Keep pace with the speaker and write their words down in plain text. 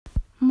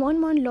Moin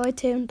moin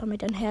Leute und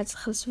damit ein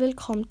herzliches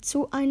Willkommen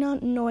zu einer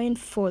neuen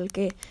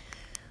Folge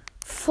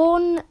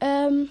von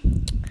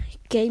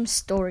Game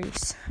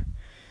Stories.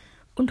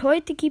 Und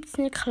heute gibt es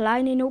eine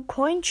kleine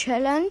No-Coin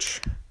Challenge.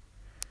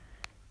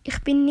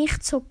 Ich bin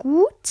nicht so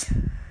gut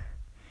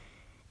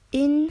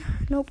in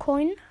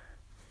No-Coin,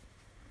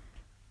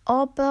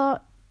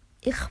 aber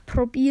ich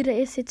probiere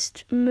es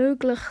jetzt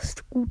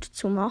möglichst gut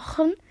zu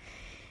machen.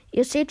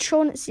 Ihr seht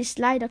schon, es ist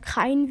leider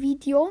kein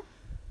Video,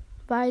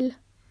 weil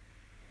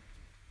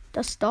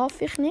das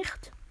darf ich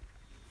nicht.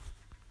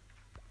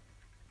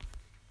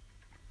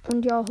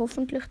 Und ja,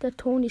 hoffentlich der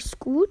Ton ist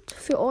gut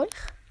für euch.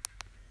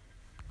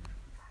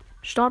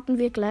 Starten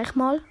wir gleich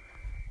mal.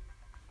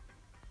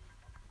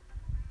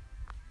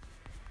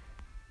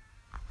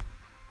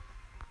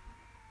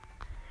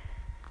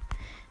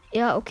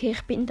 Ja, okay,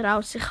 ich bin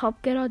draußen. Ich habe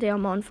gerade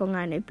am Anfang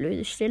eine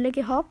blöde Stelle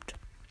gehabt.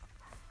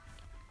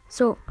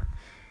 So,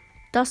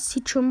 das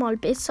sieht schon mal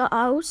besser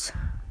aus.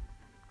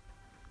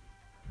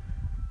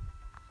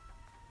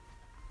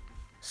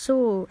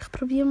 So, ich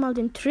probiere mal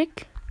den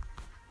Trick.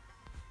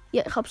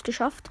 Ja, ich habe es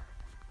geschafft.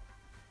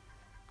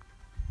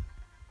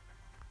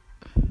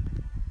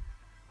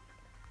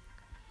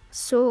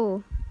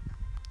 So.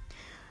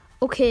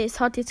 Okay,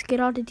 es hat jetzt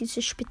gerade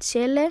diese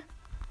spezielle.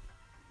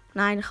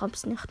 Nein, ich habe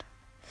es nicht.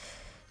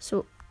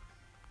 So.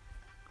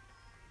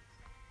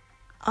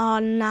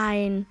 Ah,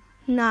 nein.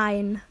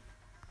 Nein.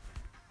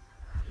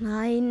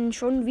 Nein,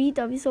 schon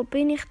wieder. Wieso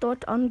bin ich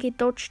dort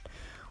angedodgt?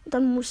 Und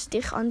dann musste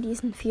ich an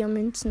diesen 4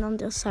 Münzen an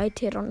der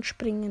Seite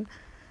ranspringen.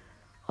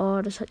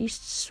 Oh, das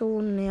ist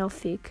so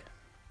nervig.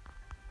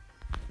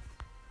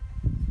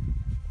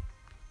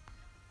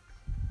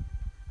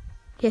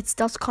 Jetzt,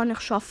 das kann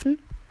ich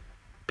schaffen.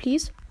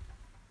 Please.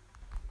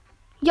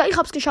 Ja, ich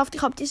habe es geschafft.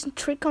 Ich habe diesen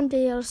Trick an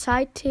der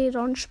Seite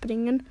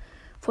ranspringen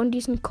von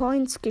diesen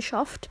Coins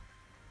geschafft.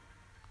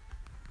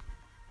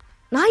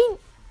 Nein!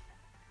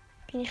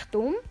 Bin ich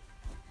dumm?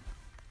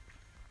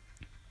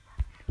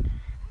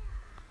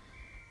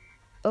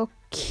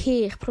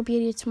 Okay, ich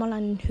probiere jetzt mal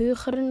einen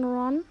höheren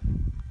Run.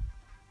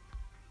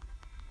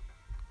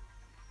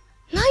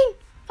 Nein,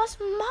 was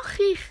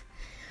mache ich?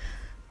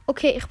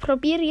 Okay, ich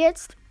probiere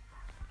jetzt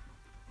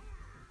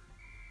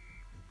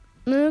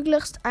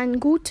möglichst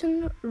einen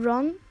guten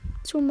Run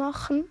zu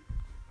machen.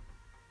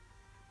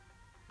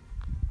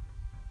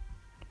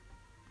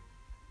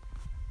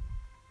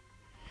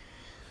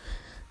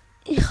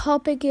 Ich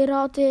habe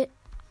gerade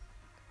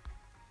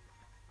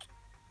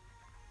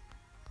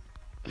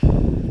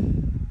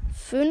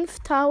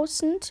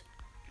 5.000,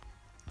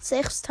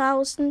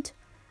 6.000,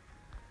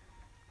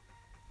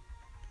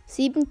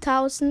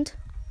 7.000,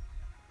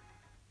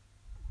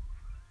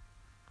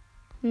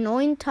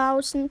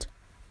 9.000,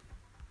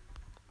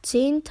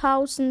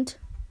 10.000,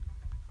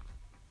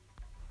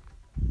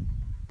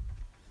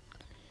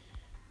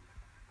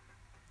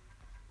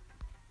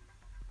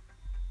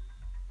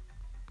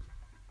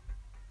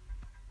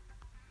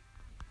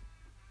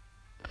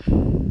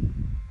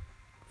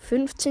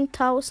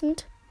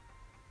 15.000.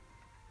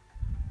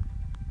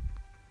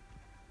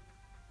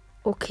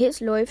 Okay, es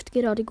läuft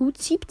gerade gut.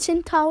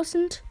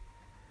 17.000.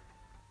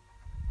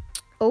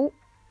 Oh.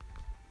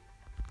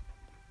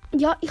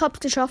 Ja, ich habe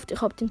es geschafft.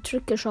 Ich habe den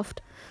Trick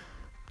geschafft.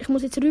 Ich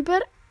muss jetzt rüber.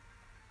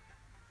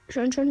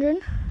 Schön, schön, schön.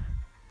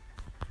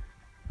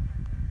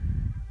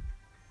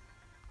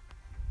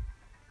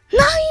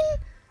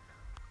 Nein!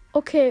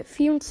 Okay,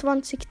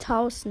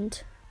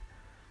 24.000.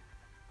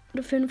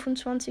 Oder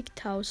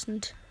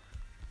 25.000.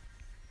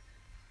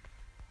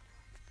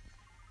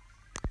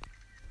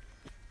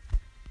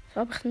 So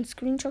habe ich einen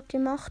Screenshot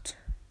gemacht.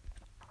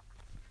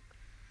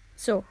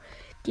 So,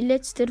 die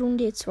letzte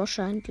Runde jetzt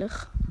wahrscheinlich.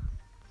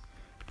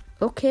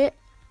 Okay,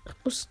 ich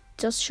muss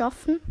das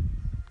schaffen.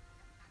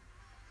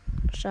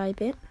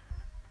 Scheibe.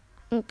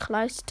 Ein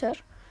Kleister.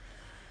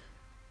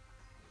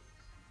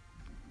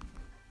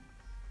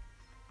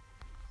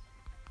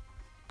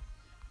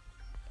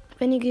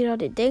 Wenn ihr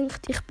gerade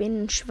denkt, ich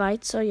bin ein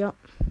Schweizer, ja.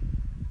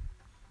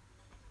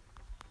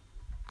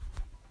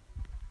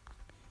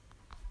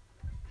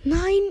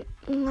 Nein,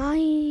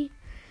 nein.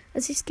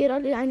 Es ist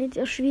gerade eine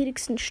der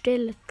schwierigsten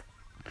Stellen.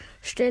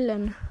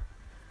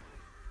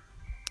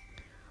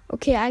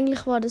 Okay,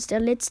 eigentlich war das der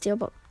letzte,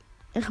 aber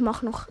ich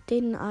mache noch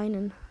den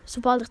einen.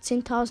 Sobald ich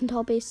 10.000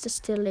 habe, ist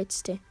das der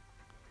letzte.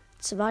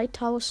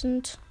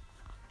 2.000.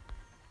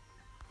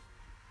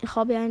 Ich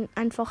habe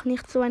einfach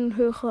nicht so einen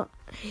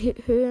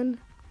höheren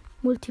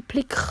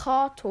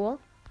Multiplikator.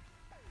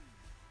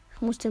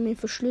 Ich musste mir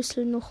für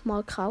Schlüssel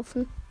nochmal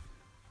kaufen.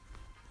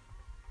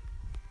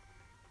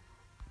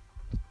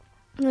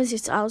 Das ist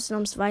jetzt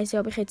ausnahmsweise,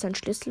 habe ich jetzt einen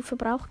Schlüssel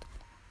verbraucht.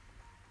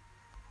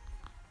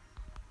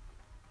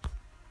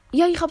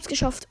 Ja, ich habe es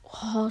geschafft.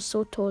 Oh,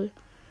 so toll.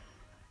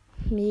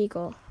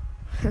 Mega.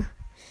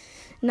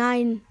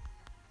 Nein.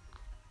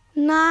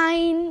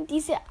 Nein,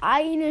 diese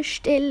eine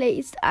Stelle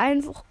ist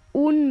einfach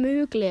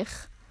unmöglich.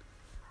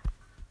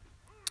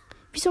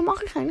 Wieso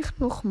mache ich eigentlich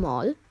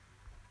nochmal?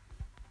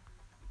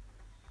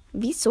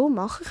 Wieso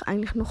mache ich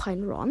eigentlich noch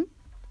einen Run?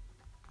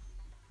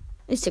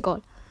 Ist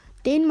egal.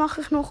 Den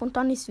mache ich noch und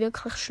dann ist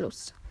wirklich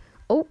Schluss.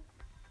 Oh.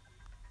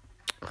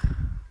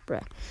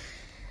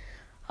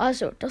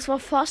 Also, das war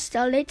fast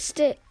der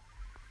letzte.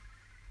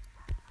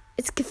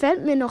 Es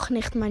gefällt mir noch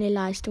nicht meine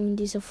Leistung in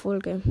dieser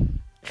Folge.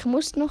 Ich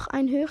muss noch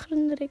einen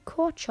höheren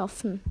Rekord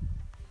schaffen.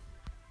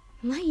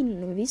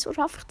 Nein, wieso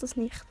schaffe ich das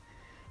nicht?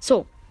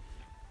 So,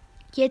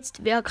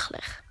 jetzt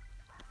wirklich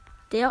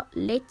der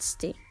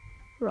letzte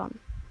Run.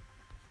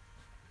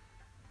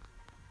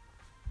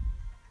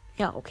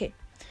 Ja, okay.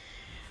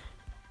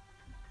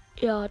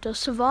 Ja,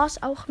 das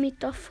war's auch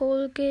mit der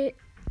Folge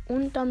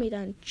und damit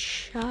ein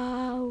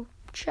Ciao.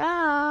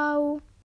 Ciao.